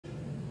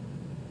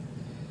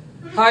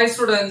Hi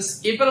students,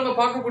 இப்போ நம்ம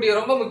பார்க்கக்கூடிய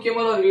ரொம்ப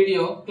முக்கியமான ஒரு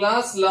வீடியோ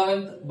class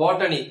 11th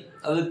Botany.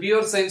 அது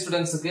pure science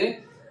students க்கு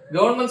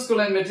government school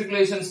and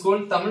matriculation school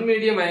Tamil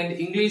medium and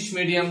English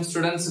medium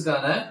students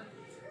க்கான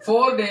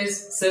 4 days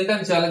Centum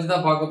challenge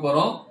தான் பார்க்க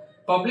போறோம்.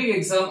 Public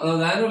exam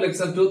அதாவது annual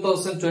exam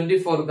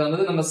 2024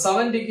 க்கானது நம்ம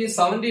 70 க்கு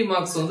 70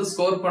 marks வந்து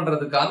ஸ்கோர்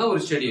பண்றதுக்கான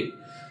ஒரு ஷெட்யூல்.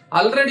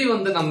 ஆல்ரெடி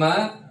வந்து நம்ம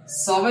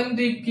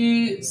 70 க்கு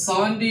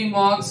 70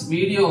 marks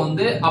வீடியோ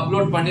வந்து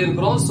அப்லோட்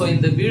பண்ணிருக்கோம். சோ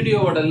இந்த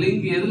வீடியோவோட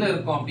லிங்க் எதுல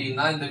இருக்கும்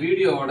அப்படினா இந்த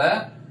வீடியோவோட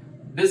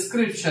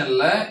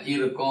டிஸ்கிரிப்ஷன்ல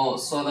இருக்கும்.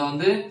 சோ அத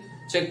வந்து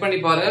செக் பண்ணி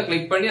பாருங்க,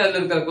 கிளிக் பண்ணி அதுல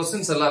இருக்கிற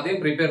क्वेश्चंस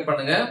எல்லாத்தையும் prepare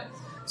பண்ணுங்க.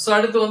 சோ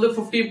அடுத்து வந்து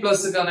 50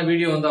 பிளஸ்க்கான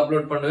வீடியோ வந்து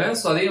அப்லோட் பண்ணுவேன்.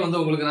 சோ அதையும்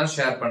வந்து உங்களுக்கு நான்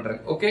ஷேர்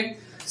பண்றேன். ஓகே,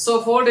 சோ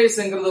 4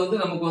 டேஸ்ங்கிறது வந்து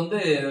நமக்கு வந்து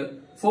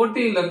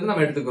 14ல இருந்து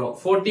நம்ம எடுத்துக்கிறோம்.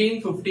 14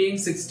 15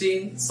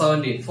 16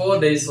 17 4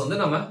 டேஸ் வந்து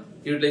நம்ம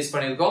யூட்டிலைஸ்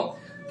பண்ணிருக்கோம்.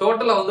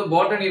 டோட்டலா வந்து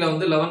பாட்டனில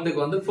வந்து 11க்கு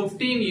வந்து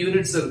 15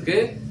 யூனிட்ஸ் இருக்கு.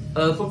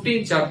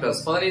 15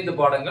 சாப்டர்ஸ் 15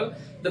 பாடங்கள்.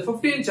 இந்த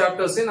 15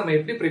 சாப்டர்ஸை நம்ம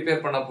எப்படி ப்ரிப்பேர்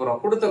பண்ண போறோம்?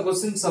 கொடுத்த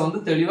क्वेश्चंस வந்து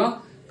தெளிவா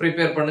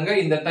ப்ரிப்பேர் பண்ணுங்க.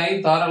 இந்த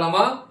டைம்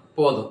தாராளமா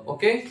போதும்.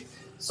 ஓகே,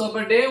 சோ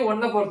இப்ப டே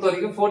 1 பொறுத்த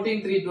வரைக்கும்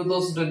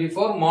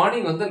 14/3/2024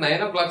 மார்னிங் வந்து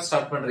 9 o'clock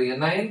ஸ்டார்ட் பண்றீங்க.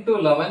 9 to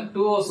 11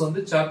 2 hours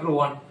வந்து சாப்டர்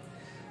 1.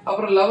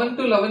 அப்புறம் 11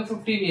 to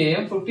 11:15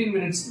 am 15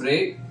 minutes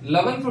break.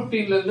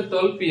 11:15 ல இருந்து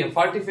 12 pm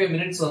 45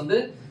 minutes வந்து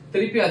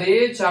திருப்பி அதே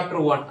சாப்டர்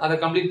 1 அதை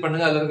கம்ப்ளீட்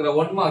பண்ணுங்க. அதுல இருக்கிற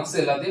 1 மார்க்ஸ்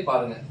எல்லாத்தையும்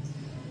பாருங்க.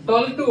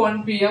 12 to 1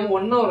 pm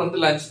 1 hour வந்து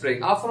lunch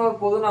break. half an hour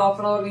போதுனா half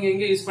an hour நீங்க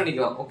எங்க யூஸ்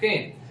பண்ணிக்கலாம். ஓகே,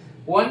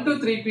 1 to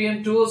 3 pm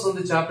 2 hours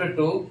வந்து chapter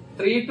 2.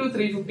 3 to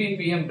 3:15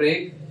 pm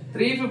break.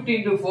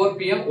 3:15 to 4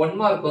 pm 1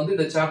 mark வந்து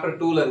இந்த சாப்டர்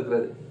 2 ல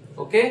இருக்குது.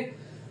 Okay,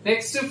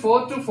 next 4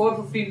 to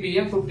 4:15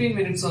 pm 15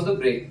 minutes வந்து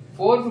பிரேக்.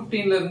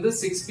 4:15 ல இருந்து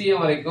 6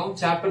 pm வரைக்கும்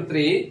சாப்டர்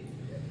 3.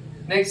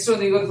 நெக்ஸ்ட்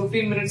வந்து இங்க ஒரு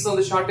 15 minutes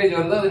வந்து ஷார்ட்டேஜ்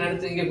வருது, அதை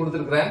எடுத்து இங்க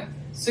கொடுத்திருக்கேன்.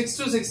 6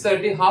 to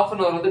 6:30 half an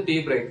hour வந்து டீ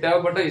பிரேக்,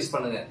 தேவைப்பட்டா யூஸ்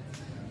பண்ணுங்க.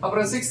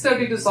 அப்புறம்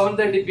 6:30 to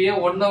 7:30 pm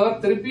 1 hour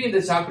திருப்பி இந்த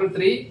சாப்டர்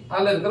 3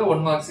 அதுல இருக்கிற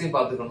 1 மார்க்ஸையும்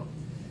பாத்துக்கணும்.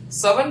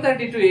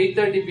 7:30 to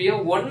 8:30 pm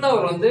 1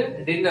 hour வந்து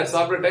டின்னர்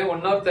சாப்பிட்ற டைம்.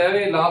 1 hour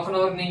தேவையில்லை, half an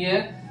hour நீங்க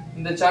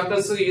இந்த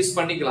சாப்டர்ஸ் யூஸ்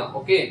பண்ணிக்கலாம்.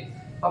 ஓகே,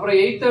 அப்புறம்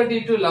 8:30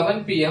 to 11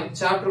 pm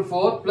சாப்டர்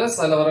 4 பிளஸ்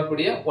அதுல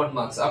வரக்கூடிய 1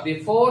 மார்க்ஸ். அப்படி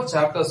 4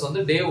 சாப்டர்ஸ்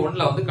வந்து டே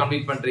 1ல வந்து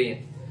கம்ப்ளீட் பண்றீங்க.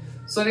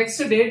 சோ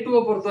நெக்ஸ்ட் டே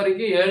 2 பொறுத்த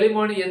வரைக்கும் ஏர்லி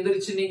மார்னிங்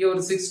எந்திரிச்சு நீங்க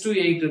ஒரு 6 to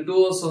 8 2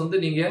 hours வந்து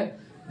நீங்க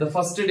the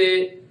first day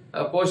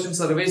portions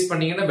revise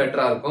பண்ணீங்கன்னா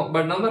பெட்டரா இருக்கும்.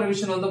 பட் நம்ம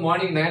ரிவிஷன் வந்து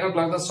மார்னிங் 9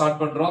 o'clock தான் ஸ்டார்ட்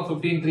பண்றோம்.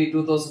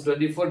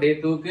 15/3/2024 டே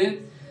 2க்கு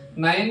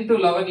 9 to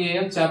 11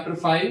 am chapter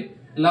 5.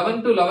 11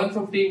 to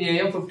 11:15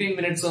 am 15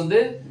 minutes வந்து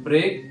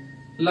பிரேக்.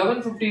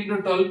 11:15 to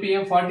 12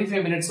 pm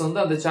 45 minutes வந்து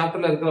அந்த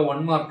சாப்டர்ல இருக்கிற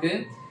 1 மார்க்.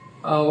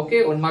 ஓகே,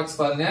 1 மார்க்ஸ்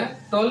பாருங்க.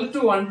 12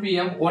 to 1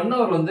 pm 1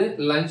 hour வந்து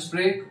lunch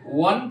break.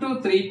 1 to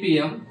 3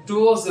 pm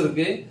 2 hours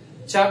இருக்கு.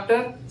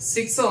 சாப்டர்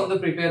 6 வந்து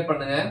ப்ரிப்பேர்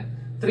பண்ணுங்க.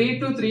 3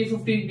 to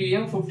 3:15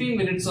 pm 15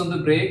 minutes வந்து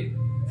பிரேக்.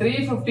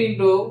 3:15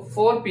 to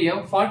 4 pm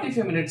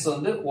 45 minutes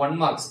வந்து 1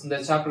 marks இந்த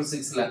சாப்டர்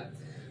 6ல.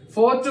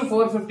 4 to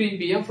 4:15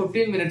 pm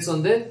 15 minutes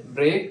வந்து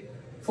பிரேக்.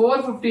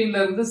 4:15 ல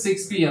இருந்து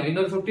 6 pm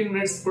இன்னொரு 15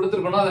 minutes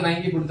கொடுத்திருக்கணும், அதை நான்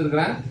இங்க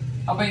கொடுத்திருக்கேன்.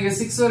 அப்ப இங்க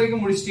 6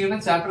 வரைக்கும் முடிச்சிட்டீங்கன்னா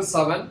சாப்டர்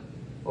 7.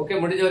 ஓகே,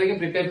 முடிஞ்ச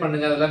வரைக்கும் ப்ரிப்பேர்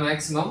பண்ணுங்க. அதுல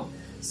maximum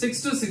 6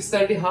 to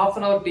 6:30 half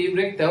an hour tea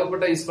break,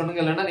 தேவைப்பட்டா யூஸ் பண்ணுங்க,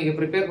 இல்லனா நீங்க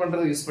ப்ரிப்பேர்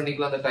பண்றது யூஸ்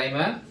பண்ணிக்கலாம் அந்த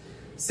டைமை.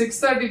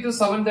 6:30 to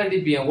 7:30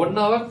 pm 1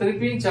 hour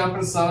திருப்பி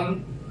சாப்டர் 7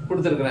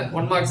 கொடுத்திருக்கேன்.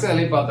 1 மார்க்ஸ்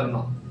அதிலே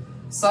பாத்துறணும்.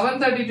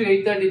 7:30 to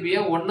 8:30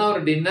 pm 1 hour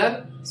டின்னர்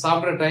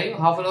சாப்பிட்ற டைம்.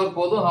 half an hour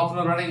போதும், half an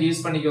hour வேணா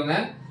யூஸ் பண்ணிக்கோங்க.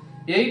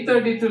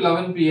 8:30 to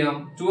 11 pm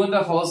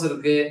 2.5 hours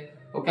இருக்கு.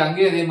 ஓகே,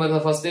 அங்கே அதே மாதிரி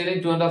தான் ஃபர்ஸ்ட்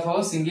டேலயும் 2.5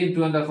 hours, இங்கேயும்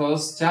 2.5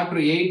 hours.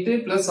 சாப்டர் 8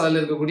 பிளஸ் அதுல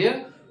இருக்கக்கூடிய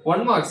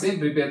 1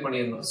 மார்க்ஸையும் ப்ரிப்பேர்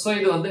பண்ணிடணும். சோ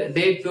இது வந்து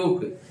டே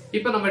 2க்கு.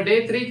 இப்போ நம்ம டே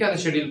 3க்கான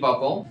ஷெட்யூல்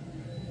பார்ப்போம்.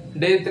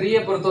 டே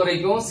 3 பொறுத்த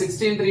வரைக்கும்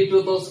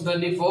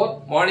 16/3/2024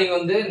 மார்னிங்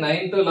வந்து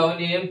 9 to 11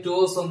 am 2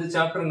 hours வந்து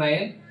சாப்டர்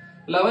 9.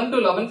 11 to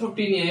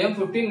 11:15 am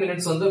 15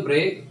 minutes வந்து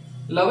பிரேக்.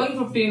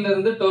 11:15 ல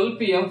இருந்து 12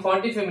 pm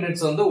 45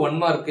 minutes வந்து 1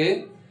 மார்க்.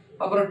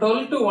 அப்புறம்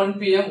 12 to 1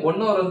 pm 1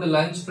 hour வந்து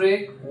lunch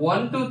break.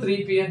 1 to 3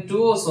 pm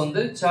 2 hours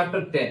வந்து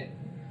சாப்டர் 10.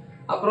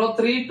 அப்புறம்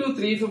 3 to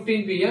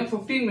 3:15 pm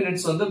 15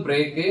 minutes வந்து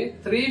பிரேக்.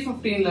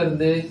 3:15 ல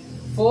இருந்து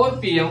 4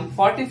 pm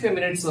 45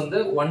 minutes வந்து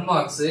 1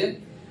 marks.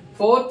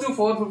 4 to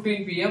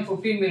 4:15 pm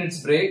 15 minutes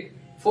break.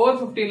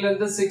 4:15 ல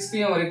இருந்து 6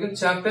 pm வரைக்கும்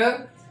chapter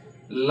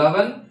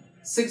 11.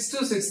 6 to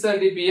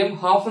 6:30 pm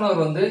half an hour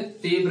வந்து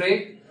டீ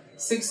பிரேக்.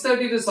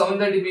 6:30 to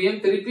 7:30 pm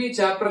திருப்பி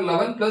சாப்டர்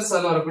 11 பிளஸ்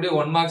அதுல வரக்கூடிய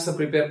 1 மார்க்ஸ்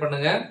ப்ரிப்பேர்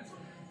பண்ணுங்க.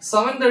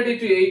 7:30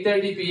 to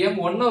 8:30 pm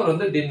 1 hour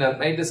வந்து டின்னர்,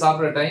 நைட்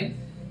சாப்பிட்ற டைம்.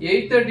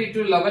 8:30 to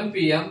 11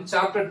 pm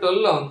சாப்டர்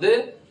 12 வந்து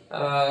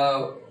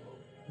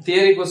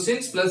theory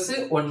questions plus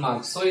 1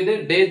 mark. So இது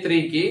டே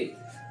 3க்கு.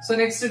 சோ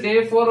நெக்ஸ்ட் டே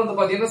 4 வந்து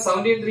பாத்தீங்கன்னா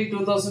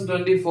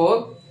 17/3/2024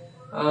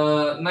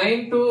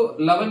 9 to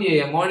 11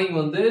 am மார்னிங்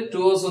வந்து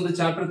 2 hours வந்து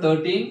சாப்டர்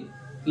 13.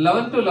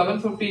 11 to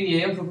 11:15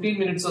 am 15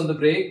 minutes வந்து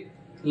பிரேக்.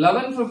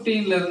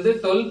 11:15 ல இருந்து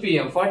 12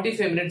 pm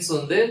 45 minutes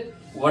வந்து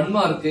 1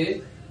 மார்க்.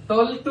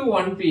 12 to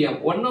 1 pm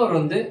 1 hour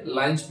வந்து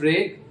லஞ்ச்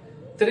பிரேக்.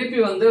 திருப்பி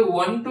வந்து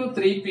 1 to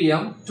 3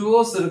 pm 2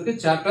 hours இருக்கு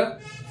சாப்டர்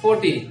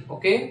 14.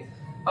 ஓகே,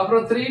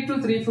 அப்புறம் 3 to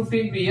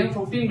 3:15 pm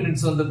 15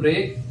 minutes வந்து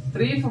பிரேக்.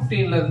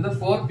 3:15 ல இருந்து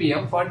 4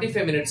 pm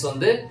 45 minutes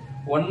வந்து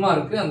 1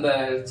 மார்க் அந்த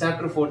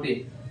chapter 14.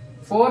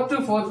 4 to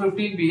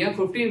 4:15 pm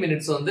 15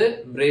 minutes வந்து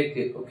break.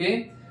 Okay.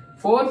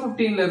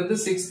 4:15 ல இருந்து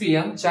 6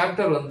 pm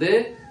chapter வந்து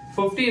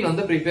 15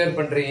 வந்து prepare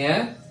பண்றீங்க.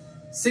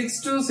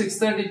 6 to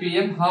 6:30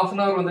 pm half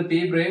an hour வந்து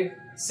tea break.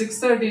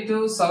 6:30 to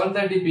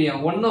 7:30 pm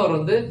 1 hour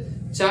வந்து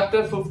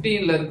chapter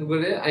 15 ல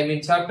இருக்கக்கூடிய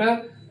chapter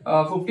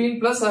 15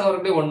 plus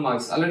அவருக்கு 1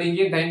 marks. ஆல்ரெடி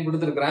இங்கே டைம்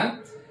கொடுத்திருக்கேன்.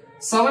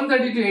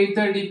 7:30 to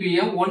 8:30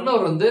 pm 1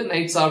 hour வந்து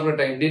நைட் சாப்பிடுற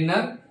டைம்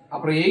டின்னர்.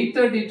 அப்புறம்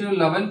 8:30 to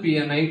 11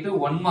 pm night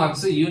 1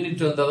 marks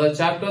unit வந்து அதாவது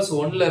chapters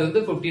 1 ல இருந்து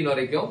 15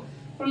 வரைக்கும்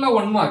ஃபுல்லா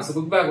 1 marks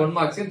புக் பேக் 1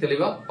 marks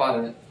தெளிவா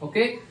பாருங்க.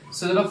 ஓகே,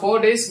 சோ இதுல 4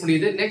 days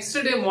முடியுது. நெக்ஸ்ட்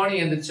டே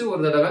மார்னிங் எந்திரிச்சு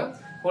ஒரு தடவை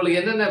உங்களுக்கு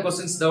என்னென்ன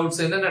क्वेश्चंस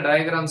டவுட்ஸ் என்னென்ன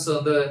டயகிராம்ஸ்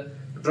வந்து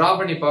டிரா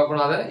பண்ணி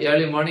பார்க்கணும் அதை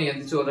ஏர்லி மார்னிங்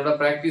எந்திரிச்சு ஒரு தடவை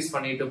பிராக்டிஸ்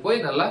பண்ணிட்டு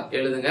போய் நல்லா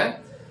எழுதுங்க.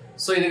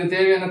 சோ இதுக்கு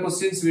தேவையான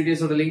क्वेश्चंस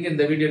வீடியோஸோட லிங்க்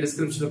இந்த வீடியோ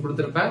டிஸ்கிரிப்ஷன்ல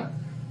கொடுத்திருப்பேன்.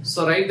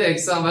 So write the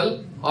exam well.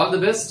 All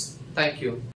the best. Thank you.